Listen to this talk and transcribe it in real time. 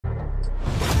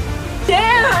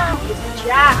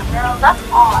Yeah, girl, that's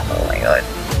hot. Oh my god.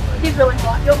 He's really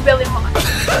hot. You're really hot.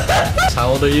 How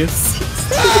old are you?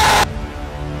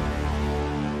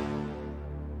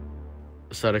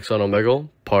 Aesthetics on Omegle,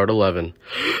 part 11.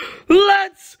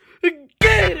 Let's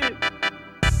get it!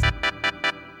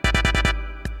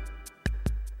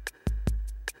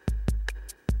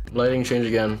 Lighting change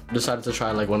again. Decided to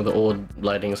try like one of the old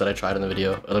lightings that I tried in the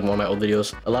video, like one of my old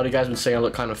videos. A lot of you guys been saying I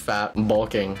look kind of fat and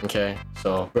bulking, okay?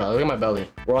 So, bro, look at my belly.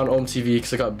 We're on Om TV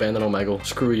because I got banned on Omegle.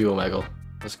 Screw you, Omegle.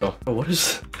 Let's go. Oh, what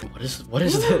is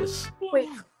this? Wait.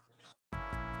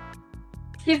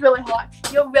 He's really hot.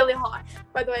 You're really hot.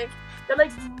 By the way, you're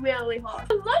like really hot.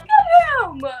 Look at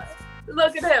him!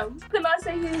 Look at him. Can I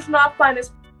say he's not fine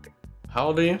as... How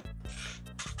old are you?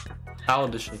 How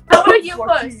old is she? How old are you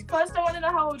first? First, I want to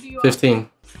know how old you are. 15.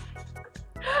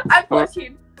 I'm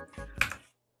 14.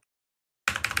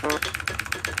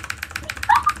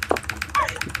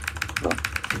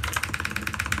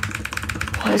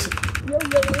 Why is it? You're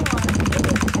really hot.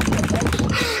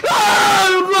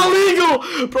 Ah,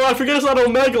 illegal! Bro, I forget it's not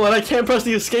Omegle and I can't press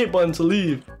the escape button to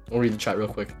leave. I'll read the chat real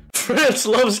quick. France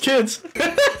loves kids.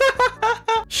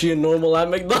 She a normal at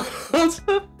McDonald's.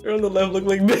 Girl on the left look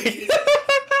like Biggie.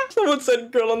 Someone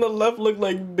said girl on the left look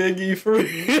like Biggie for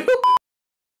real.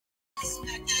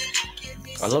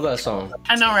 I love that song.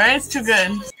 I know, right? It's too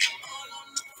good.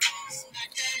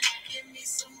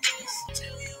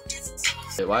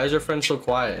 Why is your friend so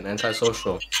quiet and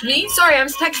antisocial? Me? Sorry, I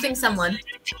was texting someone.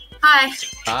 Hi.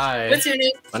 Hi. What's your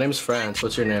name? My name's France.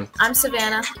 What's your name? I'm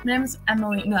Savannah. My name's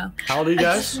Emily. No. How old are you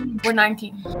guys? We're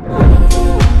 19. You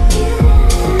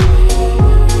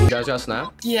guys got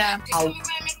Snap? Yeah. Ow.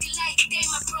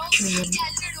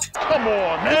 Come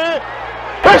on, man!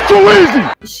 That's too easy!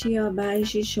 She a baddie,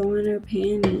 she showing her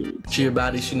panties. She a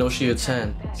baddie, she knows she a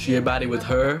 10. She a baddie with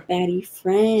her? Baddie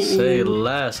friend. Say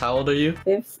less. How old are you?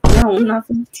 No, I'm not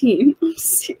 15. I'm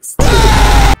 16.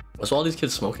 What's all these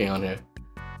kids smoking on here?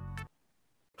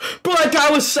 Bro, that guy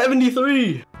was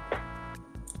 73!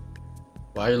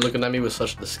 Why are you looking at me with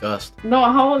such disgust? No,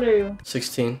 how old are you?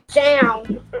 16.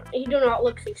 Damn. You do not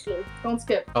look 16. Don't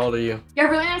skip. How old are you? You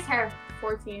have really nice hair.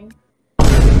 14.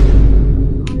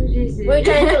 We're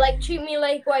trying to like treat me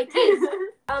like white teeth.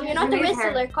 You're not the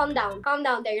Rizzler. Calm down. Calm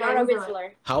down there. You're not a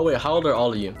Rizzler. How old are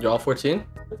all of you? You're all 14?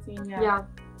 14, yeah.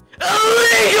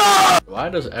 Illegal! Why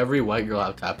does every white girl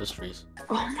have tapestries?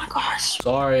 Oh my gosh.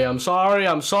 Sorry, I'm sorry,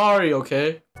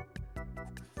 okay?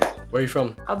 Where are you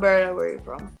from? Alberta, where are you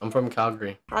from? I'm from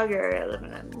Calgary. Calgary, I live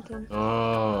in Edmonton.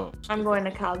 Oh. I'm going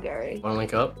to Calgary. Wanna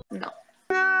link up? No.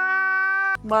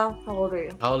 Well, how old are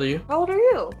you? How old are you? How old are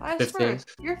you? I was 15. first.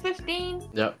 You're 15?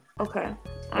 Yep. Okay.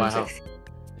 Why, I'm how? 16.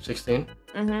 16?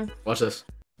 Mm-hmm. Watch this.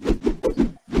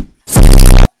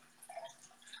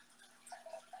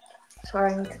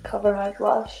 Sorry, I need to cover my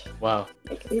blush. Wow.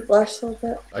 Make me blush a little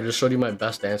bit. I just showed you my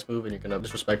best dance move and you're gonna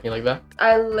disrespect me like that?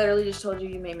 I literally just told you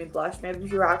you made me blush. Maybe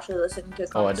if you were actually listening to a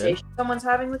Oh, I did? conversation someone's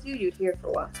having with you, you'd hear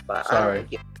for once. But Sorry. I don't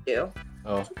think you do.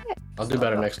 Oh. Okay. I'll do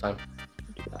better next time.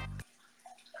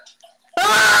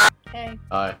 Hey,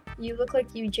 Hi. you look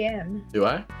like you jam. Do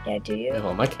I? Yeah, do you? Yeah,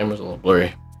 well, my camera's a little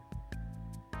blurry.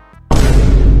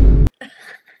 Dude,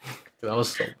 that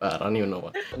was so bad. I don't even know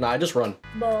what. Nah, I just run.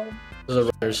 Bull. This is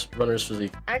a runner's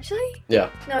physique. Actually? Yeah.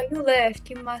 No, you lift.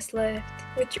 You must lift.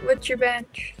 What's your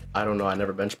bench? I don't know. I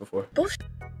never benched before. Bullshit.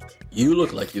 You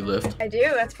look like you lift. I do.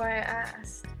 That's why I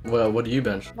asked. Well, what do you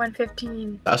bench?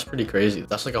 115. That's pretty crazy.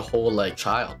 That's like a whole, like,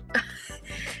 child.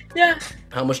 Yeah.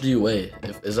 How much do you weigh?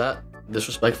 Is that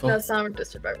disrespectful? That's not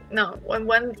disrespectful. No, I'm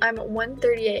at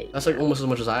 138. That's like almost as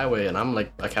much as I weigh, and I'm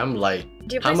like I'm light.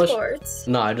 Do you How play much? sports?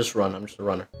 No, I just run. I'm just a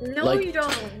runner. No, like, you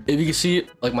don't. If you can see,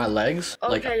 like, my legs, Okay,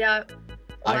 like, yeah.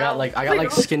 I got like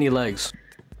God. skinny legs.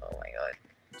 Oh my god.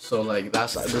 So like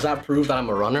does that prove that I'm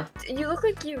a runner? You look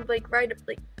like you ride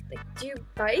like do you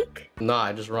bike? No,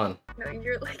 I just run. No,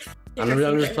 you're like. I'm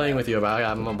just playing with you, but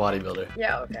I'm a bodybuilder.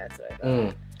 Yeah, okay, that's what I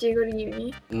thought. Do you go to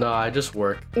uni? No, I just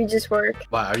work. You just work?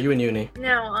 Why? Are you in uni?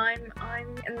 No, I'm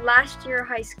in last year of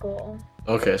high school.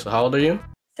 Okay, so how old are you?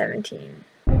 17.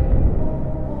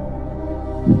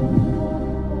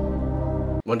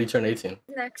 When do you turn 18?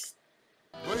 Next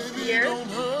year.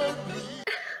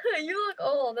 You look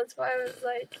old. That's why I was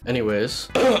like. Anyways,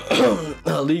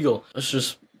 illegal. Let's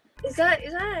just. Is that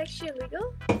actually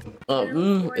illegal?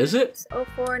 Is it?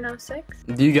 04 and 06.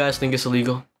 Do you guys think it's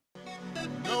illegal?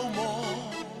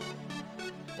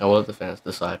 I'll let the fans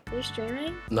decide. Are you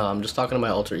streaming? No, I'm just talking to my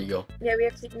alter ego. Yeah, we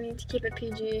need to keep it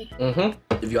PG.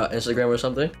 If you got Instagram or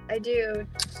something? I do.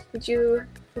 Would you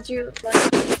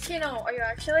like? You know, are you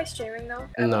actually like streaming though?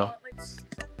 No.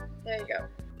 There you go.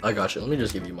 I got you. Let me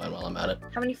just give you mine while I'm at it.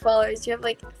 How many followers? You have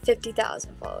like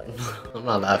 50,000 followers. I'm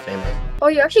not that famous. Oh,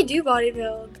 you actually do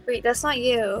bodybuild. Wait, that's not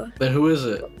you. Then who is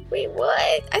it? Wait,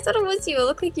 what? I thought it was you. It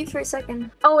looked like you for a second.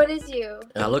 Oh, it is you.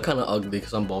 Yeah, I look kind of ugly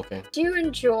because I'm bulking. Do you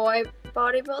enjoy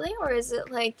bodybuilding, or is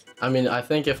it like... I mean, I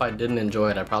think if I didn't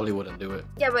enjoy it, I probably wouldn't do it.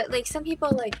 Yeah, but like some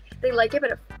people like, they like it,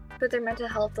 but it with their mental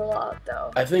health a lot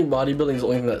though. I think bodybuilding is the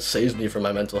only thing that saves me from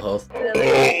my mental health.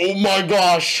 Really? Oh my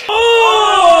gosh!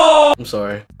 Oh! I'm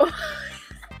sorry.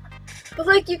 But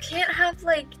like you can't have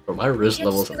like... Bro, my wrist can't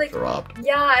levels just have be like, dropped.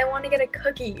 yeah, I want to get a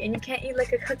cookie, and you can't eat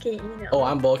like a cookie, you know? Oh,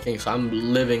 I'm bulking, so I'm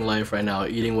living life right now,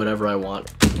 eating whatever I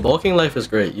want. Bulking life is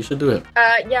great. You should do it.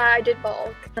 Yeah, I did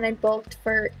bulk, and I bulked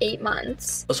for 8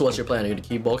 months. So what's your plan? Are you gonna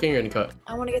keep bulking or are you gonna cut?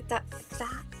 I want to get that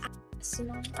fat ass, you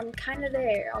know? I'm kind of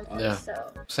there almost, Yeah.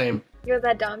 so... Same. You're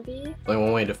that dumpy? Only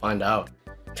one way to find out.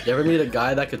 You ever meet a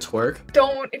guy that could twerk?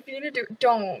 Don't, if you need to do,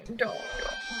 don't. Don't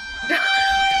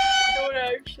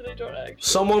actually.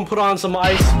 Someone put on some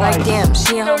ice. Like damn,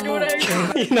 she No, on don't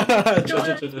actually.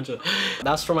 Chill.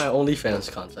 That's for my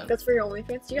OnlyFans content. That's for your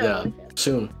OnlyFans? Do you have Yeah, OnlyFans?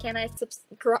 soon. Can I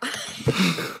subscribe?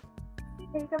 You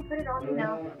can put it on me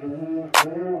now.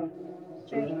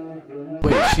 Straight.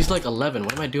 Wait, she's like 11.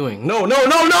 What am I doing? No!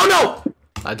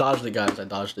 I dodged it, guys. I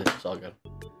dodged it. It's all good.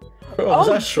 Bro, is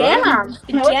that Shrek?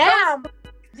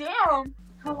 Damn.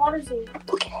 How hot is he?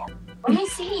 Look at him. Let me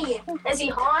see. Is he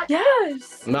hot?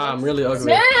 Yes! Nah, I'm really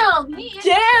ugly. Damn. He is.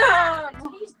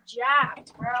 Damn. He's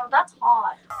jacked, bro. That's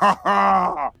hot.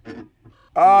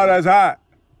 Oh, that's hot.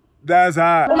 That's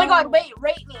hot. Oh my god, wait,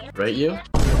 rate me. Rate you?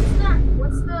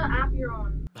 What's the app you're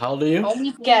on? How old are you?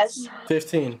 Only guess.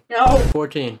 15. No.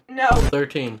 14. No.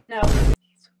 13. No.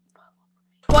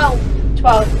 12.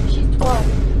 12. She's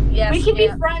 12. Yes. We can be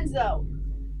friends though.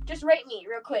 Just rate me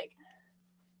real quick.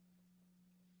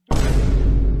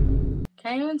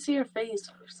 Can't even see your face.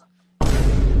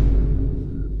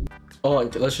 Oh,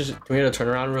 let's just. Can we get a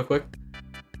turnaround real quick?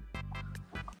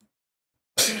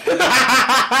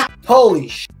 Holy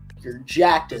sh! You're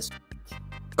jacked as.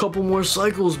 Couple more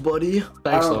cycles, buddy.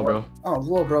 Thanks, though, bro. Oh,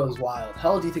 little bro is wild.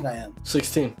 How old do you think I am?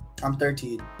 16. I'm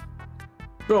 13.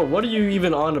 Bro, what are you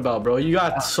even on about, bro? You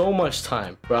got so much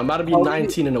time. Bro, I'm about to be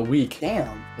 19 in a week.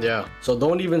 Damn. Yeah. So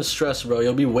don't even stress, bro.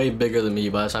 You'll be way bigger than me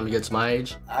by the time you get to my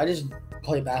age. I just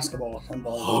play basketball and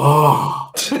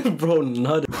volleyball. Bro,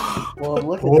 nut. Well,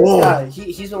 look at this guy.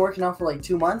 He's been working out for like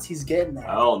 2 months. He's getting there.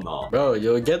 Hell no. Bro,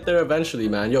 you'll get there eventually,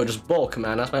 man. Yo, just bulk,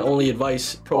 man. That's my only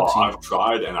advice. Oh, Protein. I've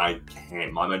tried and I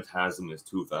can't. My metabolism is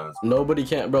too fast. Nobody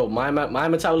can, bro. My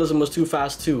metabolism was too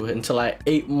fast too until I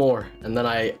ate more, and then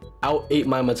I out-ate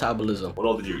my metabolism. What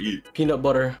all did you eat? Peanut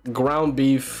butter, ground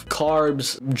beef,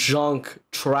 carbs, junk,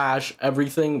 trash,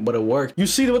 everything, but it worked. You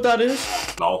see what that is?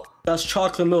 No. That's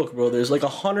chocolate milk, bro. There's like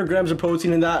 100 grams of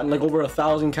protein in that and like over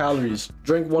 1,000 calories.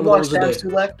 Drink one of those a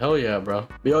day. Hell yeah, bro.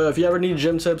 But yo, if you ever need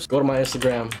gym tips, go to my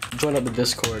Instagram. Join up the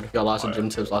Discord. Got lots of gym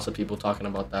tips, lots of people talking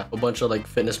about that. A bunch of like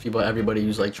fitness people, everybody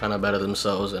who's like trying to better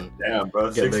themselves and damn,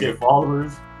 bro. get 6K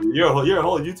followers. You're a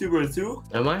whole YouTuber too?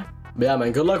 Am I? But yeah,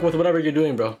 man, good luck with whatever you're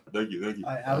doing, bro. Thank you.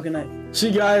 Alright, have a good night. See,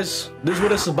 guys, this is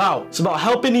what it's about. It's about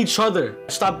helping each other.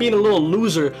 Stop being a little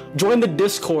loser. Join the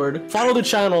Discord. Follow the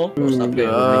channel. Stop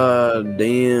God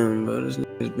damn, bro. This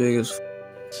nigga's big as f.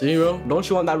 See, bro? Don't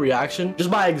you want that reaction? Just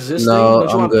by existing, No, don't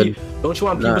you want good. Don't you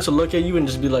want people to look at you and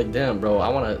just be like, damn, bro, I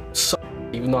want to suck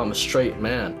even though I'm a straight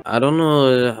man? I don't know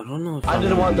if I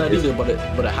didn't want that either, but it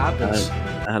happens.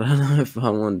 I don't know if I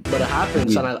want. But it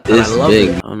happens, and I This love big.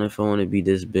 it. I don't know if I want to be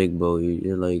this big, bro.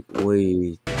 You're like,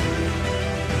 wait.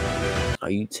 Are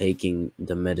you taking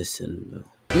the medicine, bro?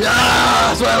 Yeah,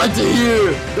 that's what I like to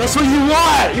hear. That's what you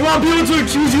want. You want people to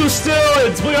accuse you of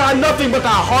steroids, but you got nothing but that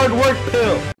hard work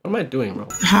pill. What am I doing, bro?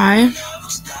 Hi.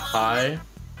 Hi.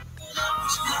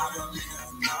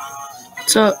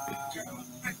 What's up?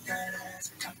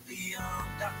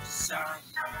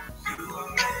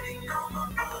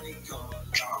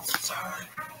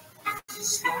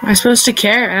 Am I supposed to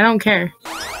care? I don't care.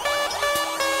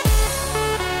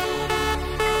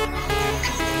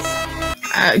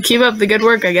 Keep up the good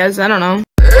work, I guess. I don't know.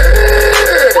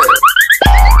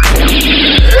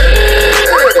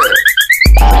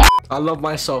 I love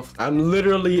myself. I'm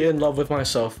literally in love with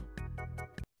myself.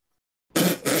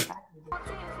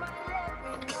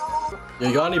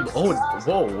 You got any? Oh,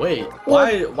 whoa, wait.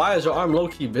 Why is your arm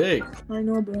low-key big? I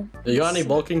know, bro. You got any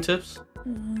bulking tips?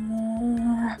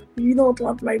 You don't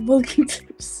want my bulking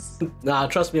tips. Nah,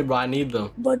 trust me, bro. I need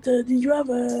them. But did you have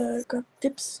cut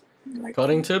tips? Like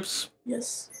Cutting tips?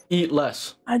 Yes. Eat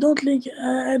less. I don't like.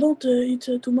 I don't eat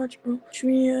too much, bro.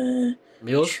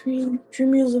 Meals? Three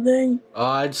meals a day.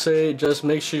 I'd say just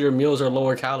make sure your meals are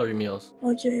lower calorie meals.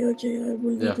 Okay, I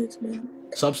will do Yeah. this, man.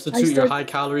 Substitute your high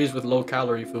calories with low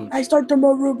calorie foods. I start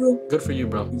tomorrow, bro. Good for you,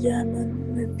 bro. Yeah,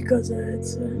 man. Because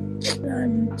I'm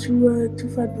too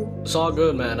fat, bro. It's all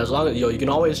good, man. As long as you can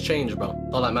always change, bro.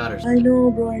 That's all that matters. I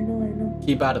know, bro. I know.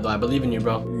 Keep at it, though. I believe in you,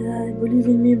 bro. Yeah, I believe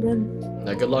in me, man.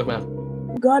 Yeah, good luck, man.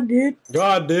 God, dude.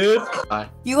 God, dude. Bye.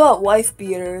 You got wife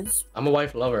beaters. I'm a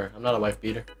wife lover. I'm not a wife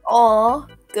beater. Aw,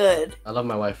 good. I love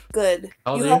my wife. Good.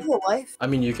 How old You are have you? a wife? I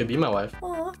mean, you could be my wife.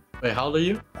 Aw. Wait, how old are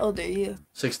you? How old are you?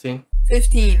 16.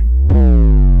 15.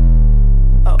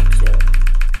 Oh, shit.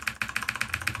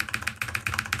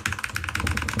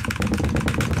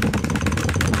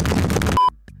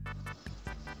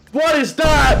 What is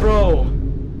that, bro?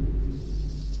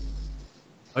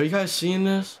 Are you guys seeing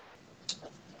this?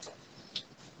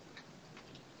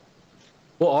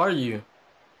 What are you?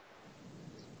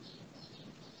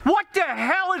 What the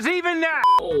hell is even that?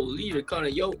 Holy, you're kind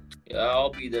of yoked. Yeah, I'll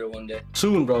be there one day.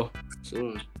 Soon, bro.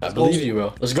 Soon. I believe you,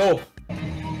 bro. Let's go.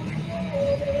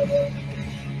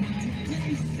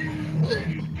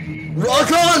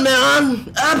 Rock on,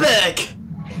 man! Epic!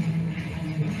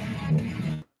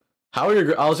 How are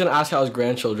your? I was gonna ask how his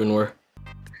grandchildren were.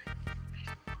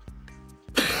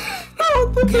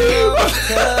 Bro, what are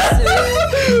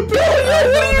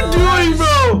you doing,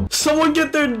 bro? Someone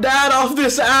get their dad off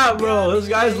this app, bro. This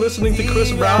guy's listening to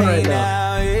Chris Brown right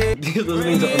now. He's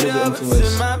listening to Under the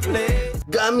Influence.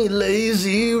 Got me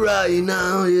lazy right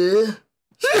now, yeah.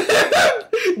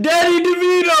 Daddy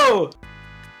DeVito!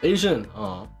 Asian.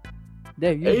 Aw.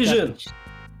 There, you Asian.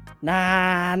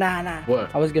 Nah.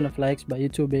 What? I was gonna flex, but you're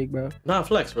too big, bro. Nah,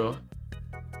 flex, bro.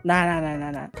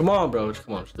 Nah. Come on, bro.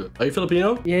 Come on, just do it. Are you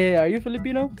Filipino? Yeah, are you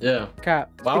Filipino? Yeah.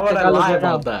 Cap. Why would I lie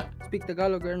about that? Speak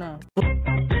Tagalog right now.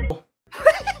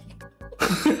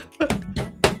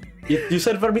 You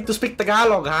said for me to speak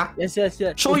Tagalog, huh? Yes.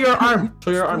 Show your arm.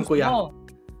 Show your arm, kuya. No.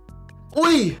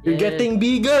 Uy, you're getting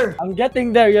bigger. I'm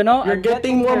getting there, you know. You're I'm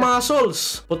getting more there.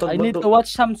 muscles. I need to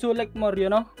watch some Sulik more, you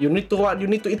know. You need to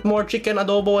eat more chicken,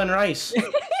 adobo, and rice.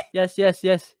 Yes,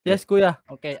 kuya.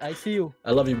 Okay, I see you.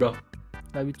 I love you, bro.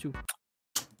 Love you too.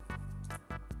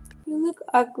 You look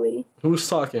ugly. Who's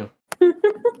talking?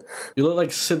 You look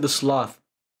like Sid the Sloth.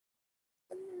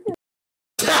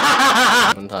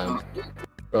 One time.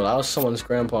 Bro, that was someone's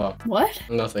grandpa. What?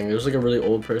 Nothing. There was like a really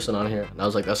old person on here. And I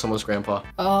was like, that's someone's grandpa.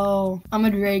 Oh, I'm a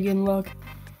dragon, look.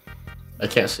 I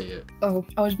can't see it. Oh,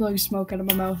 I was blowing smoke out of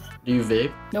my mouth. Do you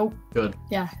vape? Nope. Good.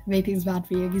 Yeah, vaping's bad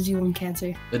for you. It gives you lung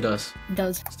cancer. It does. It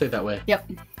does. Stay that way. Yep.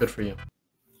 Good for you.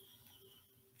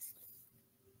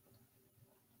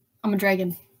 I'm a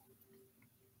dragon.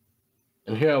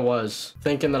 And here I was,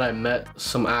 thinking that I met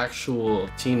some actual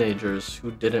teenagers who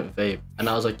didn't vape. And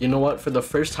I was like, you know what? For the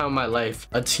first time in my life,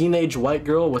 a teenage white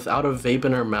girl without a vape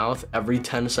in her mouth every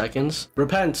 10 seconds.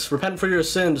 Repent for your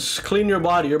sins. Clean your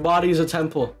body. Your body is a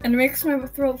temple. And it makes my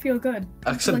throat feel good.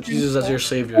 Accept Like Jesus as your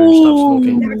savior and stop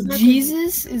smoking.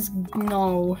 Jesus is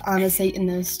no. I'm a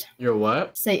Satanist. You're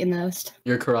what? Satanist.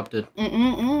 You're corrupted.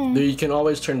 You can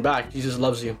always turn back. Jesus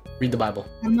loves you. Read the Bible.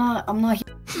 I'm not.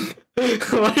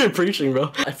 Why are you preaching,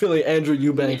 bro? I feel like Andrew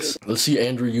Eubanks. Let's see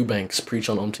Andrew Eubanks preach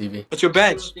on TV. What's your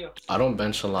bench? I don't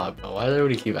bench a lot, bro. Why does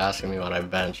everybody keep asking me what I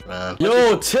bench, man?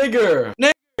 Yo, Tigger!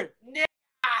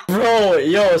 Bro,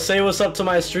 yo, say what's up to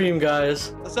my stream,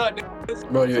 guys. What's up,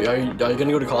 Bro, are you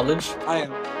gonna go to college? I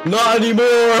am. Not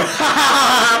anymore!